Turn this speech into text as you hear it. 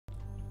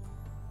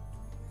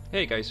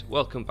Hey guys,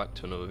 welcome back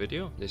to another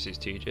video. This is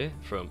TJ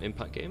from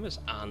Impact Gamers,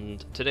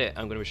 and today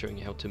I'm going to be showing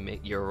you how to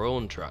make your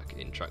own track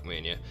in Track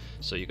Mania,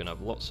 so you're going to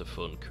have lots of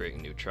fun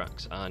creating new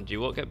tracks and you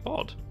won't get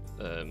bored.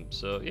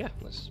 So yeah,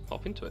 let's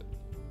pop into it.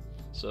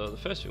 So the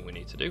first thing we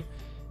need to do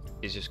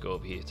is just go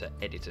over here to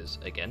editors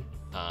again,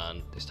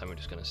 and this time we're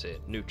just going to say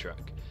new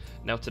track.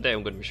 Now today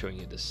I'm going to be showing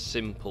you the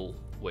simple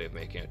way of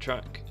making a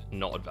track,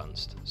 not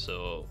advanced,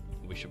 so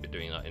we should be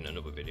doing that in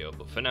another video,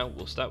 but for now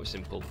we'll start with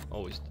simple.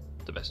 Always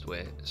the best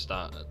way.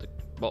 Start at the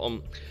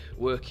bottom,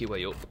 work your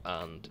way up,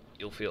 and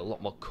you'll feel a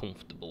lot more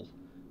comfortable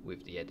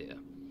with the editor.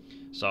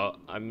 So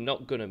I'm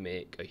not going to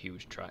make a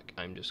huge track,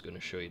 I'm just going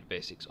to show you the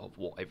basics of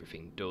what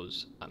everything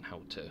does and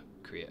how to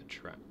create a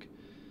track.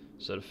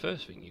 So the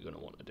first thing you're going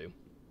to want to do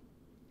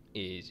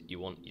is you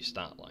want your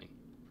start line.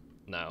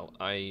 Now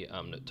I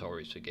am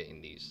notorious for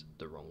getting these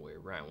the wrong way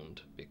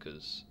around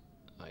because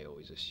I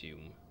always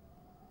assume,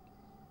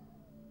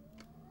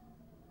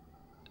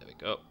 there we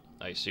go,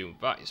 I assume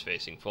that is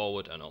facing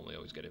forward and I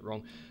always get it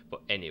wrong,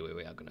 but anyway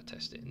we are going to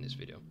test it in this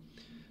video.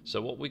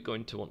 So what we're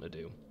going to want to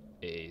do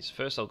is,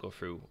 first I'll go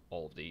through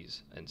all of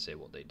these and say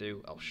what they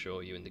do, I'll show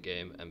you in the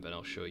game, and then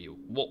I'll show you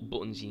what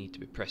buttons you need to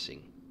be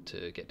pressing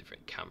to get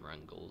different camera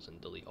angles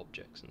and delete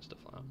objects and stuff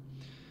like that.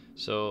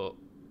 So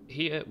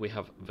here we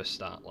have the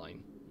start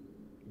line,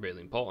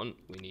 really important,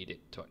 we need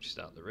it to actually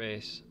start the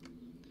race.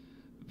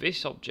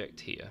 This object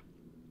here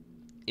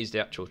is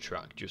the actual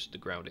track, just the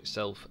ground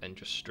itself and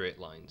just straight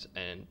lines,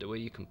 and the way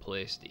you can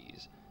place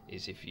these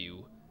is if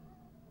you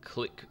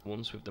click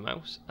once with the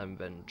mouse and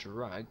then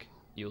drag,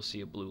 you'll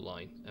see a blue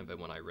line, and then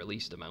when I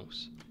release the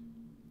mouse,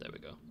 there we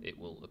go, it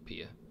will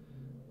appear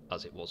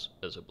as it was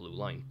as a blue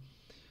line.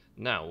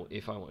 Now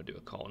if I want to do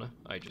a corner,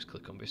 I just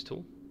click on this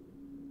tool,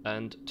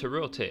 and to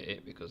rotate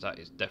it, because that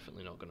is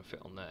definitely not going to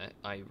fit on there,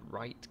 I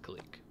right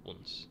click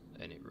once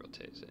and it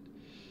rotates it,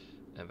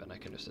 and then I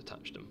can just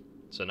attach them.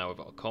 So now we've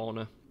got a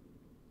corner.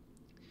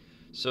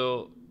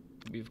 So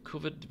we've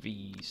covered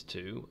these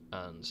two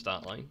and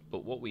start line,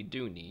 but what we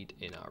do need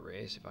in our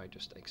race, if I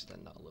just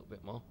extend that a little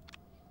bit more,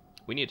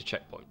 we need a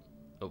checkpoint,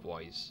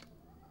 otherwise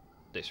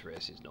this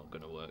race is not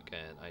going to work,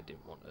 and I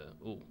didn't want to,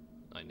 oh,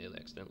 I nearly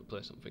accidentally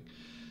placed something.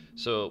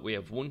 So we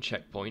have one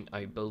checkpoint.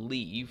 I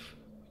believe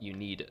you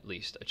need at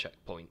least a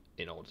checkpoint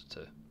in order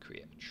to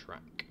create a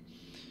track,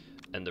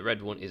 and the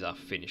red one is our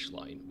finish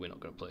line. We're not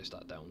going to place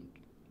that down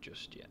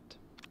just yet.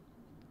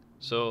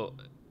 So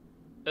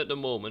at the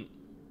moment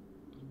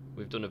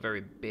we've done a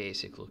very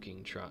basic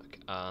looking track,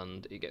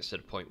 and it gets to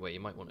the point where you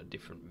might want a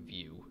different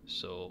view.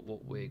 So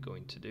what we're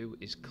going to do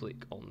is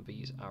click on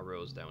these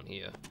arrows down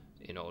here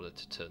in order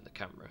to turn the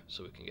camera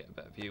so we can get a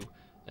better view.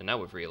 And now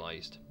we've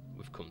realised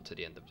we've come to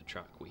the end of the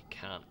track, we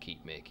can't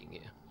keep making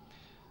here.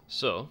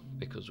 So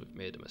because we've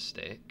made a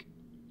mistake,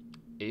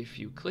 if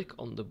you click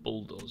on the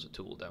bulldozer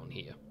tool down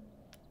here,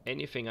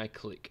 anything I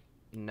click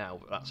now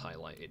that's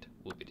highlighted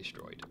will be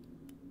destroyed,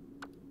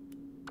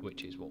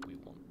 which is what we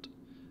want.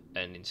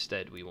 And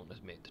instead we want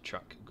to make the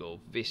track go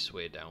this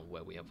way down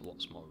where we have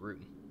lots more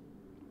room.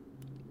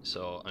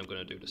 So I'm going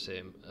to do the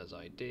same as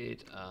I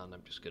did, and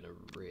I'm just going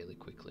to really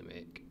quickly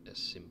make a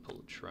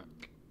simple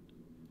track.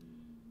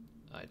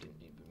 I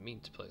didn't even mean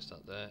to place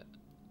that there.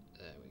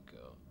 There we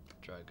go.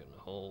 Drag and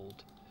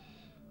hold,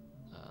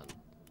 and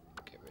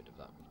get rid of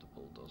that with the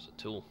bulldozer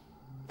tool.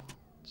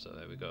 So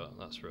there we go,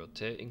 that's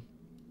rotating.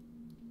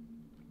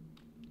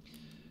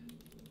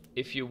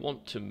 If you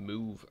want to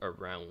move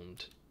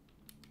around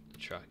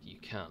track you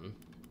can.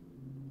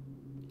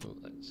 Oh,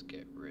 let's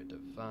get rid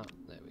of that.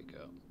 There we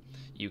go.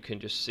 You can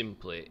just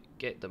simply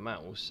get the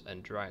mouse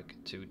and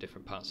drag to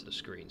different parts of the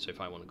screen. So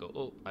if I want to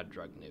go up, I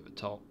drag near the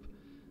top,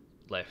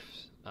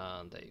 left,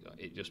 and there you go.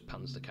 It just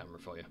pans the camera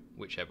for you,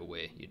 whichever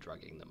way you're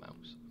dragging the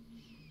mouse.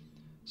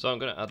 So I'm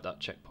going to add that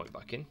checkpoint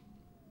back in,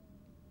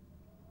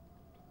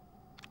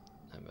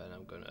 and then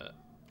I'm going to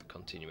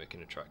continue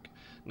making a track.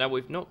 Now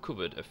we've not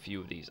covered a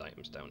few of these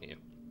items down here.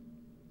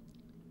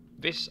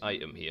 This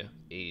item here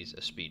is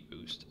a speed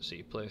boost, so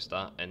you place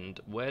that,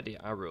 and where the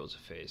arrows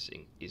are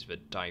facing is the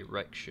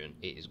direction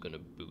it is going to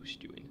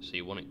boost you in. So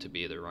you want it to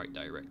be the right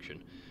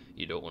direction,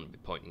 you don't want to be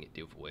pointing it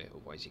the other way,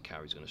 otherwise your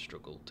car is going to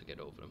struggle to get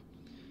over them.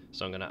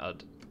 So I'm going to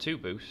add 2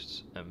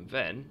 boosts, and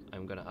then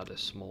I'm going to add a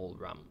small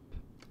ramp.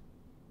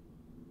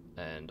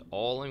 And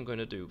all I'm going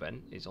to do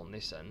then is on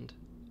this end,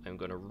 I'm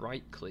going to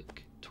right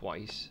click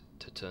twice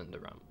to turn the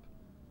ramp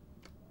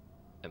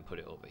and put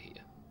it over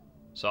here.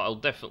 So I'll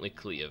definitely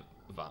clear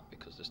that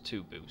because there's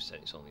 2 boosts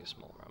and it's only a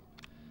small ramp,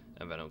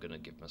 and then I'm going to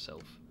give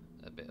myself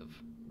a bit of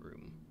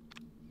room.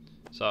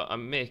 So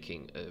I'm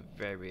making a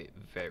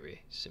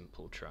very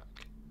simple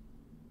track,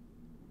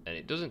 and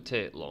it doesn't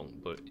take long,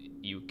 but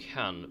you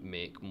can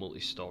make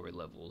multi-story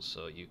levels,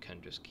 so you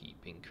can just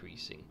keep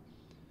increasing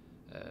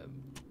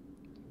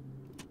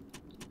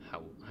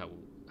how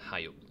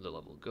high up the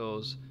level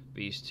goes.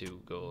 These two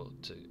go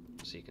to,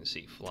 so you can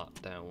see flat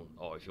down,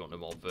 or if you want a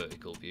more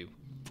vertical view.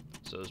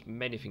 So there's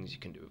many things you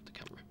can do with the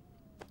camera.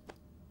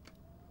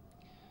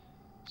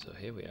 So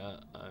here we are.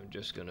 I'm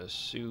just going to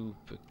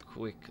super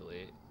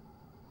quickly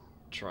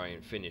try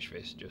and finish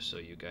this just so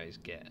you guys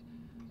get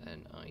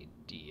an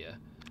idea.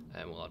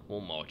 And we'll add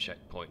one more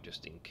checkpoint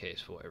just in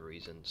case for whatever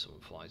reason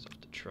someone flies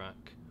off the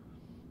track.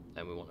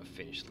 And we want a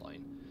finish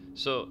line.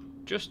 So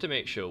just to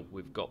make sure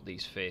we've got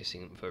these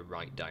facing the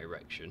right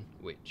direction,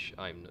 which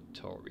I'm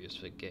notorious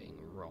for getting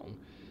wrong,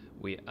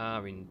 we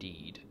are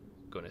indeed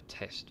going to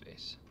test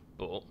this.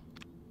 But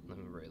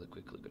I'm really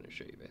quickly going to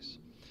show you this.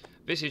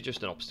 This is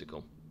just an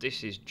obstacle.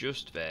 This is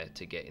just there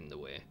to get in the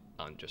way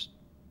and just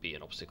be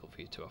an obstacle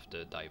for you to have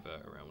to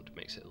divert around.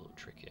 Makes it a little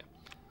trickier.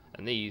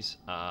 And these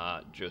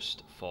are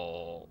just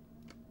for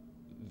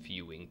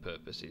viewing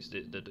purposes.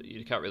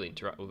 You can't really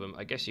interact with them.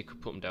 I guess you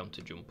could put them down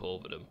to jump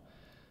over them,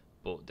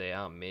 but they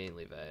are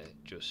mainly there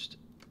just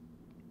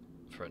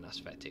for an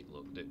aesthetic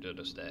look. They're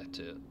just there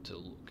to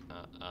look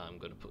at. I'm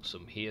going to put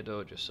some here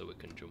though, just so we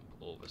can jump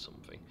over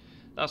something.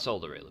 That's all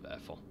they're really there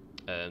for.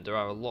 There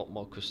are a lot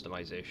more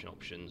customization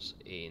options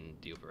in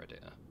the other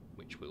editor,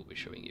 which we'll be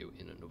showing you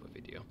in another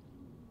video.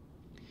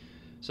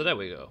 So there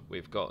we go.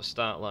 We've got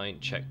start line,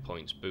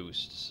 checkpoints,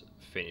 boosts,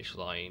 finish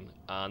line,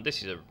 and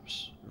this is a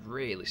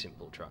really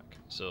simple track.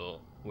 So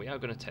we are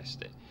going to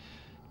test it.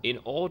 In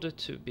order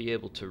to be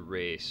able to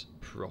race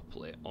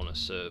properly on a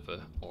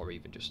server or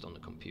even just on a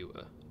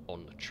computer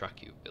on the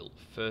track you've built,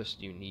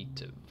 first you need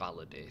to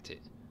validate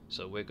it.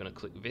 So we're going to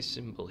click this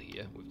symbol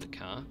here with the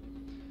car,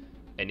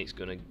 and it's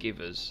going to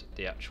give us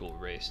the actual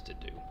race to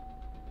do.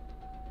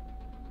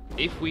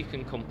 If we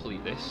can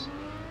complete this,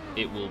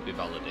 it will be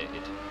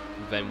validated.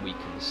 Then we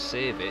can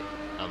save it,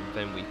 and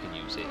then we can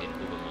use it in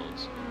other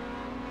modes.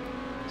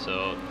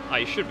 So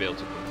I should be able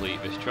to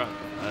complete this track.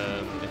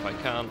 If I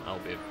can't, I'll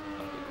be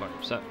quite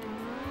upset,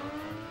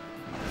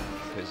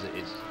 because it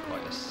is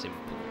quite a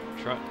simple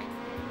track.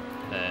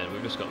 And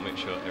we've just got to make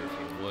sure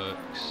everything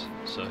works.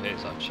 So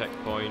here's our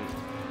checkpoint.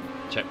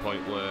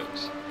 Checkpoint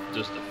works.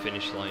 Does the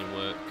finish line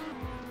work?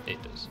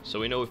 It does. So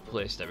we know we've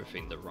placed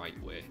everything the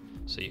right way.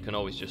 So you can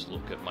always just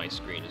look at my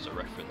screen as a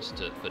reference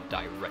to the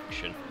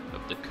direction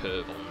of the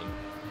curve on them.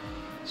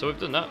 So we've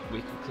done that.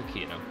 We can click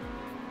here now.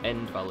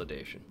 End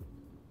validation.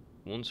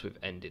 Once we've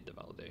ended the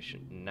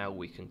validation, now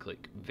we can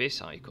click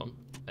this icon,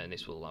 and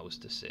this will allow us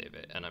to save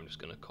it. And I'm just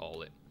going to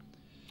call it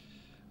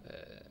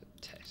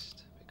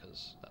test,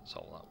 because that's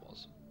all that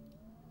was.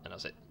 And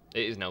that's it.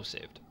 It is now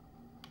saved.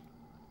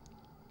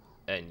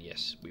 And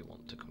yes, we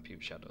want to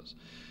compute shadows.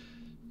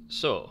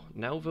 So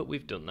now that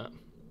we've done that,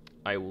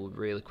 I will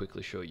really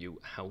quickly show you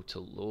how to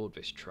load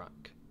this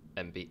track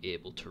and be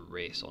able to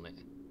race on it.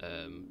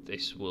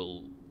 This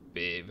will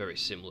be a very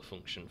similar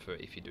function for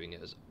if you're doing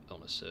it as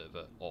on a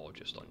server or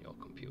just on your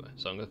computer.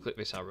 So I'm going to click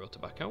this arrow to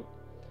back out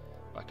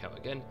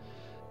again.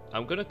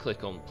 I'm going to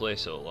click on play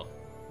solo,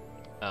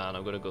 and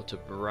I'm going to go to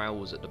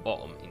browse at the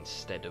bottom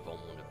instead of on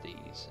one of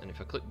these. And if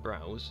I click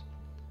browse,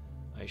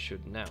 I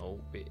should now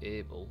be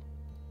able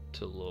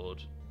to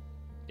load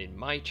in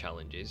my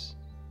challenges.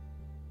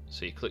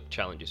 So you click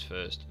challenges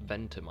first,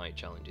 then to my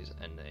challenges,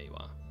 and there you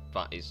are.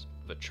 That is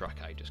the track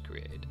I just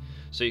created.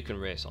 So you can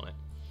race on it.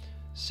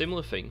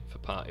 Similar thing for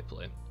party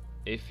play.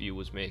 If you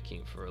was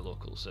making for a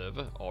local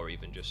server, or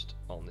even just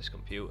on this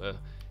computer,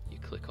 you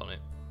click on it,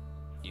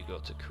 you go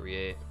to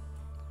create,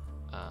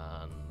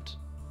 and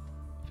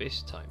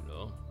this time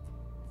though,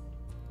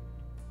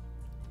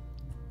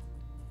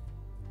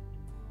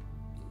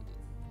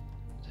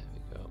 there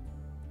we go.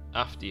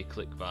 After you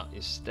click that,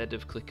 instead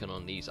of clicking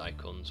on these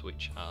icons,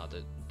 which are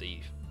the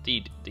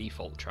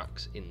default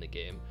tracks in the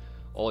game,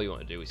 all you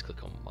want to do is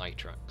click on my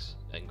tracks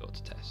and go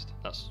to test.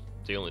 That's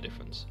the only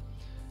difference.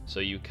 So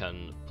you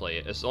can play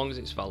it, as long as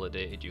it's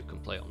validated, you can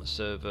play it on a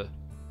server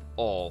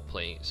or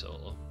playing it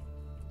solo.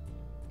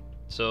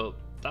 So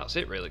that's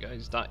it really,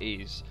 guys. That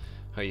is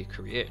how you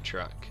create a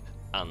track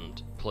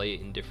and play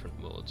it in different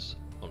modes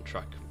on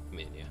Track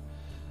Mania.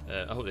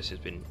 I hope this has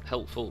been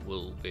helpful.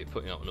 We'll be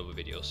putting out another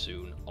video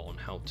soon on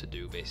how to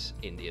do this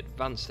in the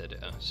advanced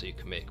editor, so you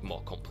can make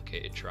more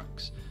complicated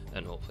tracks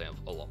and hopefully have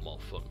a lot more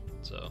fun.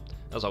 So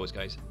as always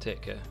guys,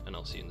 take care, and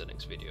I'll see you in the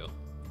next video.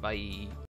 Bye!